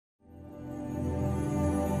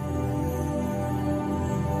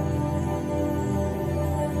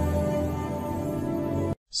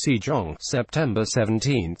SEJONG, September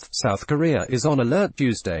 17. South Korea is on alert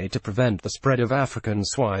Tuesday to prevent the spread of African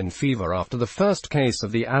swine fever after the first case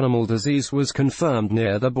of the animal disease was confirmed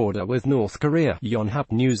near the border with North Korea,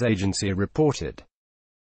 Yonhap news agency reported.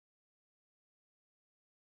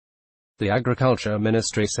 The Agriculture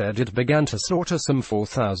Ministry said it began to slaughter some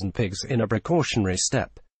 4,000 pigs in a precautionary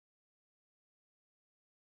step.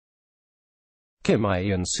 Kim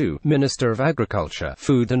Il-soo, Minister of Agriculture,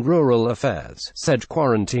 Food and Rural Affairs, said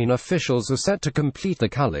quarantine officials are set to complete the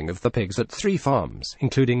culling of the pigs at 3 farms,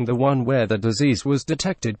 including the one where the disease was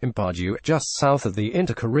detected, in Paju, just south of the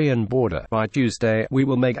inter-Korean border. By Tuesday, we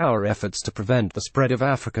will make our efforts to prevent the spread of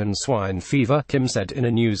African swine fever, Kim said in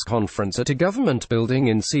a news conference at a government building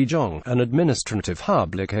in SEJONG, an administrative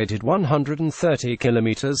hub located 130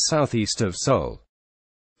 kilometers southeast of Seoul.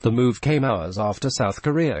 The move came hours after South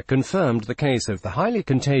Korea confirmed the case of the highly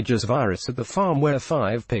contagious virus at the farm where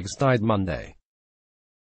 5 pigs died Monday.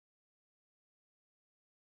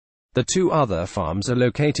 The 2 other farms are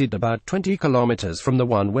located about 20 kilometers from the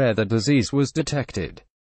one where the disease was detected.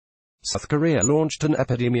 South Korea launched an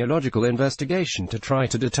epidemiological investigation to try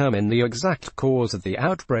to determine the exact cause of the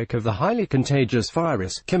outbreak of the highly contagious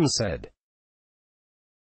virus, Kim said.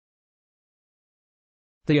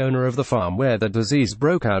 The owner of the farm where the disease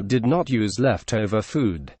broke out did not use leftover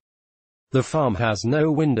food. The farm has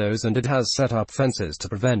no windows and it has set up fences to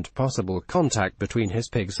prevent possible contact between his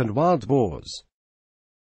pigs and wild boars.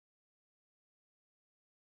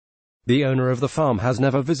 The owner of the farm has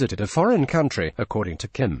never visited a foreign country, according to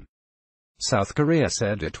Kim. South Korea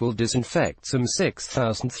said it will disinfect some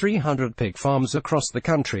 6,300 pig farms across the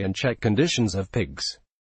country and check conditions of pigs.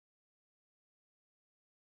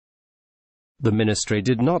 The ministry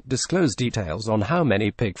did not disclose details on how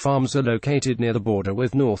many pig farms are located near the border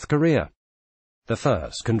with North Korea. The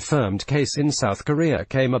first confirmed case in South Korea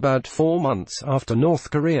came about 4 months after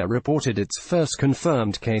North Korea reported its first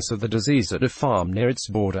confirmed case of the disease at a farm near its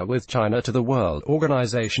border with China to the World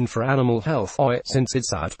Organization for Animal Health (OIE). Since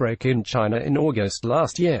its outbreak in China in August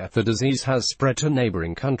last year, the disease has spread to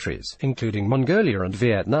neighboring countries, including Mongolia and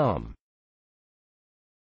Vietnam.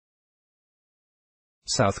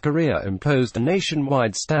 South Korea imposed a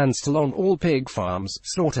nationwide standstill on all pig farms,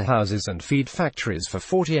 slaughterhouses and feed factories for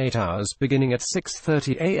 48 hours beginning at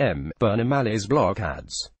 6:30 a.m., Burnham Alley's blog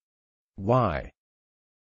adds. Why?